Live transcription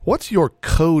What's your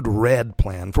code red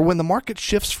plan for when the market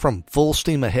shifts from full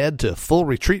steam ahead to full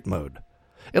retreat mode?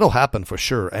 It'll happen for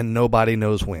sure, and nobody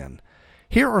knows when.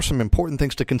 Here are some important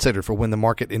things to consider for when the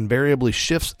market invariably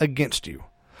shifts against you.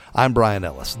 I'm Bryan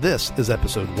Ellis. This is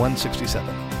episode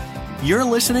 167. You're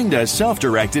listening to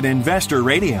Self-Directed Investor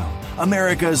Radio,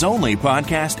 America's only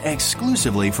podcast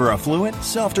exclusively for affluent,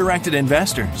 self-directed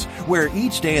investors, where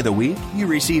each day of the week you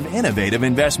receive innovative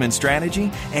investment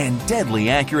strategy and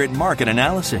deadly accurate market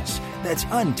analysis that's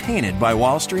untainted by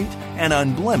Wall Street and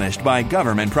unblemished by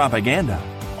government propaganda,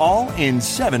 all in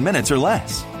 7 minutes or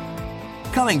less.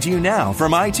 Coming to you now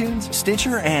from iTunes,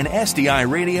 Stitcher, and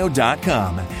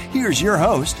SDIRadio.com, here's your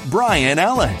host, Bryan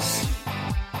Ellis.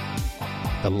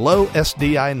 Hello,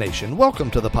 SDI Nation.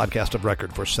 Welcome to the podcast of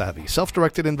record for savvy,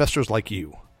 self-directed investors like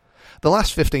you. The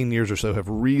last 15 years or so have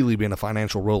really been a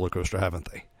financial roller coaster, haven't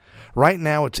they? Right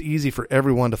now, it's easy for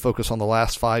everyone to focus on the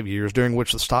last 5 years, during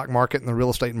which the stock market and the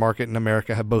real estate market in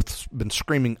America have both been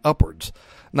screaming upwards,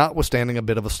 notwithstanding a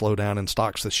bit of a slowdown in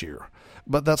stocks this year.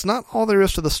 But that's not all there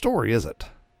is to the story, is it?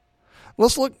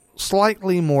 Let's look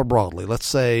slightly more broadly, let's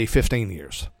say 15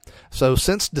 years. So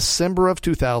since December of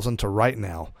 2000 to right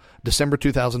now, December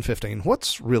 2015,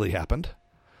 what's really happened?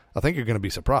 I think you're going to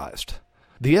be surprised.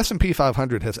 The S&P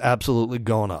 500 has absolutely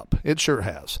gone up. It sure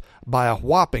has. By a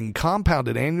whopping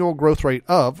compounded annual growth rate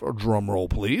of,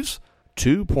 drumroll please,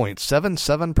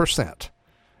 2.77%.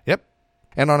 Yep.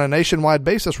 And on a nationwide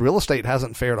basis, real estate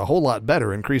hasn't fared a whole lot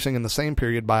better, increasing in the same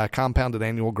period by a compounded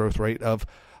annual growth rate of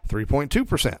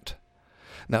 3.2%.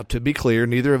 Now, to be clear,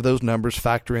 neither of those numbers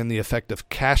factor in the effect of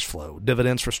cash flow,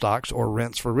 dividends for stocks, or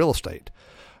rents for real estate.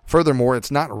 Furthermore,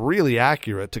 it's not really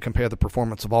accurate to compare the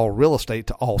performance of all real estate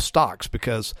to all stocks,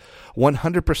 because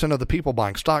 100% of the people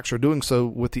buying stocks are doing so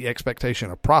with the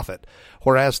expectation of profit,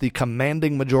 whereas the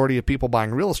commanding majority of people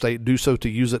buying real estate do so to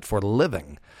use it for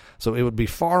living. So it would be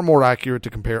far more accurate to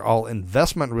compare all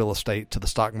investment real estate to the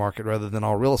stock market rather than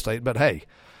all real estate, but hey,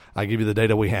 I give you the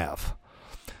data we have.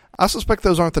 I suspect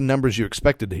those aren't the numbers you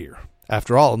expected to hear.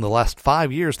 After all, in the last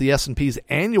 5 years, the S&P's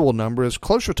annual number is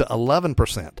closer to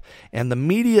 11%, and the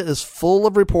media is full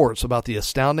of reports about the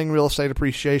astounding real estate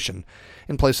appreciation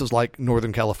in places like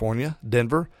Northern California,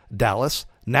 Denver, Dallas,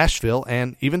 Nashville,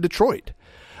 and even Detroit.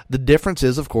 The difference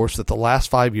is, of course, that the last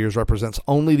 5 years represents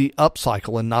only the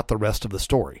upcycle and not the rest of the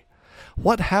story.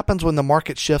 What happens when the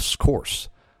market shifts course?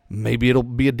 Maybe it'll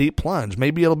be a deep plunge.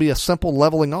 Maybe it'll be a simple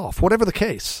leveling off. Whatever the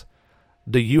case.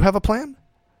 Do you have a plan?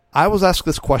 I was asked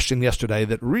this question yesterday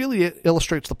that really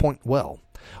illustrates the point well.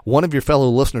 One of your fellow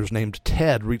listeners named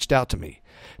Ted reached out to me.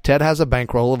 Ted has a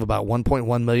bankroll of about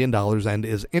 $1.1 million and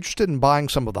is interested in buying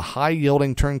some of the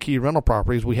high-yielding turnkey rental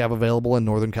properties we have available in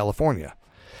Northern California.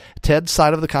 Ted's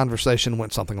side of the conversation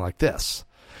went something like this.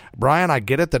 Bryan, I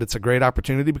get it that it's a great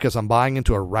opportunity because I'm buying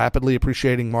into a rapidly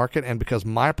appreciating market and because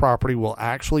my property will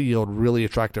actually yield really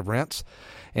attractive rents.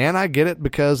 And I get it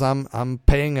because I'm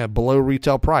paying a below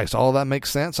retail price. All that makes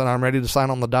sense, and I'm ready to sign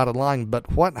on the dotted line. But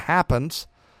what happens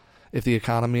if the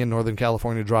economy in Northern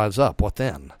California dries up? What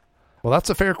then? Well, that's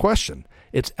a fair question.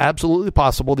 It's absolutely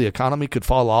possible the economy could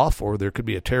fall off, or there could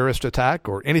be a terrorist attack,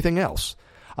 or anything else.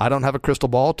 I don't have a crystal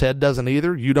ball. Ted doesn't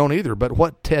either. You don't either. But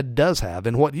what Ted does have,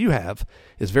 and what you have,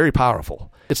 is very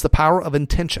powerful. It's the power of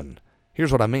intention.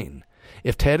 Here's what I mean.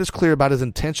 If Ted is clear about his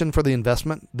intention for the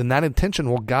investment, then that intention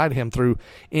will guide him through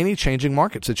any changing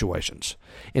market situations.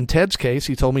 In Ted's case,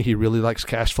 he told me he really likes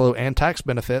cash flow and tax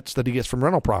benefits that he gets from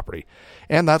rental property.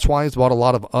 And that's why he's bought a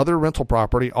lot of other rental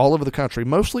property all over the country,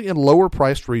 mostly in lower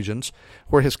priced regions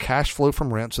where his cash flow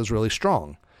from rents is really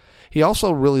strong. He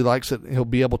also really likes that he'll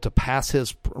be able to pass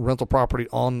his rental property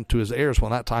on to his heirs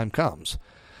when that time comes.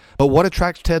 But what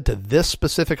attracts Ted to this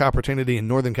specific opportunity in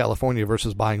Northern California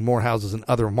versus buying more houses in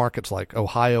other markets like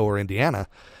Ohio or Indiana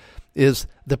is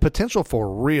the potential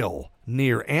for real,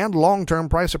 near, and long-term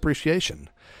price appreciation.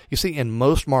 You see, in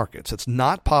most markets, it's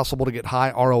not possible to get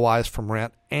high ROIs from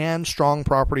rent and strong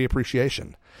property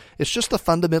appreciation. It's just the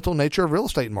fundamental nature of real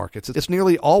estate markets. It's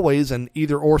nearly always an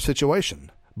either-or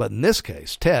situation. But in this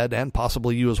case, Ted, and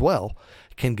possibly you as well,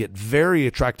 can get very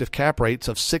attractive cap rates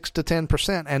of 6 to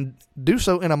 10% and do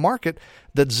so in a market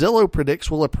that Zillow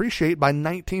predicts will appreciate by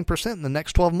 19% in the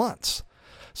next 12 months.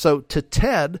 So to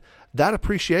Ted, that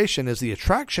appreciation is the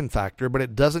attraction factor, but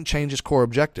it doesn't change his core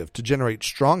objective to generate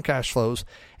strong cash flows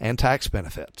and tax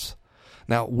benefits.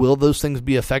 Now, will those things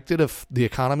be affected if the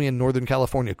economy in Northern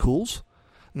California cools?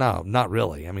 No, not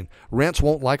really. I mean, rents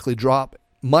won't likely drop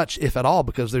much, if at all,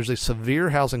 because there's a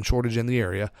severe housing shortage in the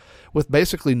area with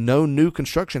basically no new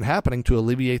construction happening to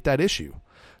alleviate that issue.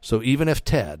 So even if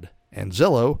Ted, And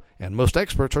Zillow and most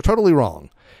experts are totally wrong.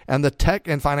 And the tech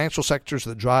and financial sectors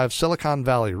that drive Silicon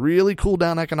Valley really cool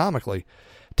down economically.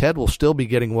 Ted will still be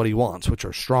getting what he wants, which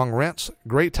are strong rents,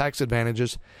 great tax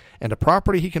advantages, and a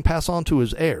property he can pass on to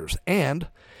his heirs. And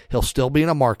he'll still be in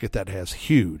a market that has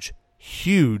huge,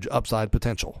 huge upside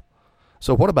potential.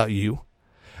 So what about you?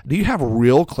 Do you have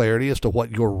real clarity as to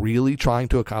what you're really trying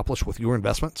to accomplish with your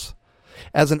investments?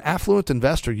 As an affluent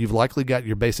investor, you've likely got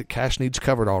your basic cash needs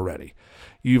covered already.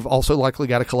 You've also likely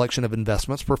got a collection of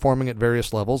investments performing at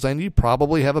various levels, and you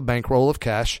probably have a bankroll of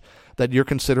cash that you're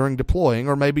considering deploying,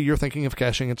 or maybe you're thinking of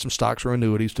cashing in some stocks or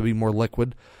annuities to be more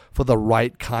liquid for the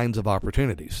right kinds of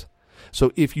opportunities.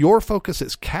 So if your focus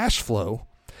is cash flow,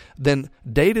 then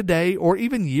day-to-day or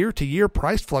even year-to-year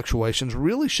price fluctuations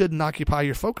really shouldn't occupy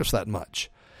your focus that much.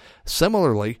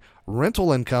 Similarly,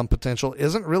 rental income potential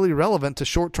isn't really relevant to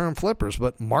short-term flippers,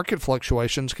 but market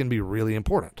fluctuations can be really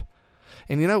important.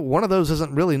 And one of those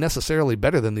isn't really necessarily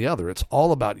better than the other. It's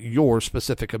all about your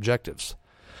specific objectives.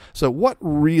 So what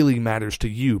really matters to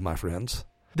you, my friends?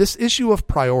 This issue of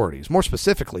priorities, more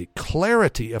specifically,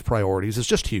 clarity of priorities, is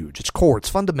just huge. It's core. It's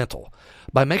fundamental.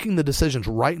 By making the decisions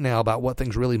right now about what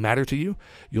things really matter to you,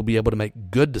 you'll be able to make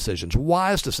good decisions,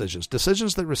 wise decisions,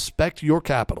 decisions that respect your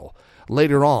capital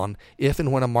later on if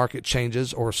and when a market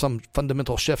changes or some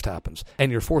fundamental shift happens,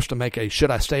 and you're forced to make a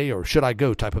should I stay or should I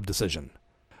go type of decision.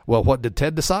 Well, what did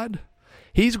Ted decide?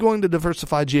 He's going to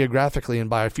diversify geographically and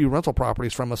buy a few rental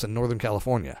properties from us in Northern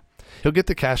California. He'll get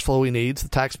the cash flow he needs, the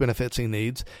tax benefits he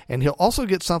needs, and he'll also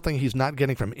get something he's not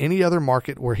getting from any other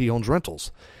market where he owns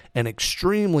rentals, an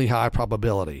extremely high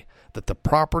probability that the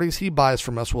properties he buys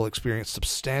from us will experience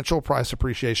substantial price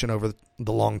appreciation over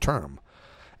the long term.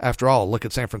 After all, look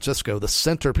at San Francisco, the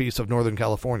centerpiece of Northern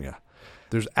California.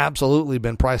 There's absolutely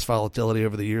been price volatility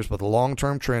over the years, but the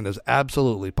long-term trend is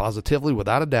absolutely, positively,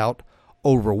 without a doubt,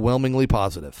 overwhelmingly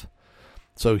positive.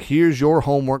 So here's your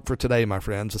homework for today, my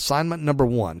friends. Assignment number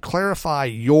 1, clarify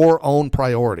your own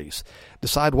priorities.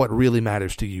 Decide what really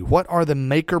matters to you. What are the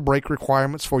make or break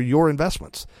requirements for your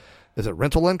investments? Is it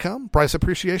rental income, price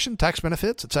appreciation, tax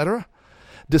benefits, etc.?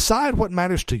 Decide what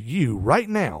matters to you right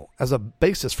now as a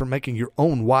basis for making your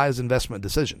own wise investment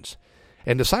decisions.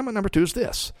 And assignment number 2 is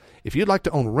this. If you'd like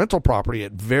to own rental property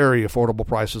at very affordable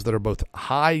prices that are both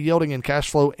high yielding in cash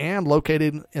flow and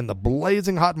located in the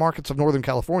blazing hot markets of Northern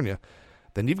California,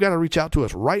 then you've got to reach out to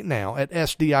us right now at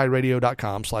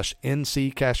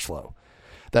sdiradio.com/nccashflow.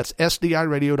 That's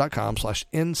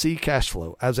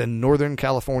sdiradio.com/nccashflow, as in Northern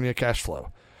California cash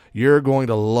flow. You're going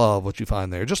to love what you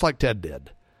find there, just like Ted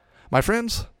did. My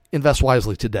friends, invest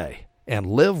wisely today and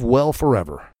live well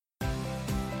forever.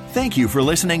 Thank you for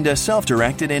listening to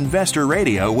Self-Directed Investor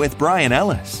Radio with Bryan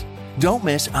Ellis. Don't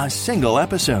miss a single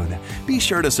episode. Be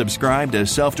sure to subscribe to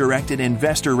Self-Directed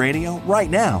Investor Radio right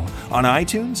now on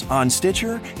iTunes, on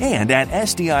Stitcher, and at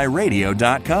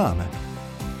SDIRadio.com.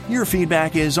 Your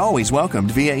feedback is always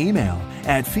welcomed via email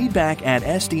at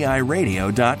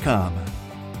feedback@SDIRadio.com.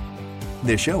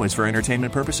 This show is for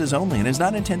entertainment purposes only and is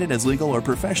not intended as legal or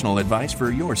professional advice for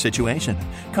your situation.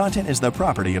 Content is the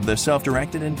property of the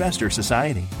Self-Directed Investor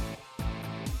Society.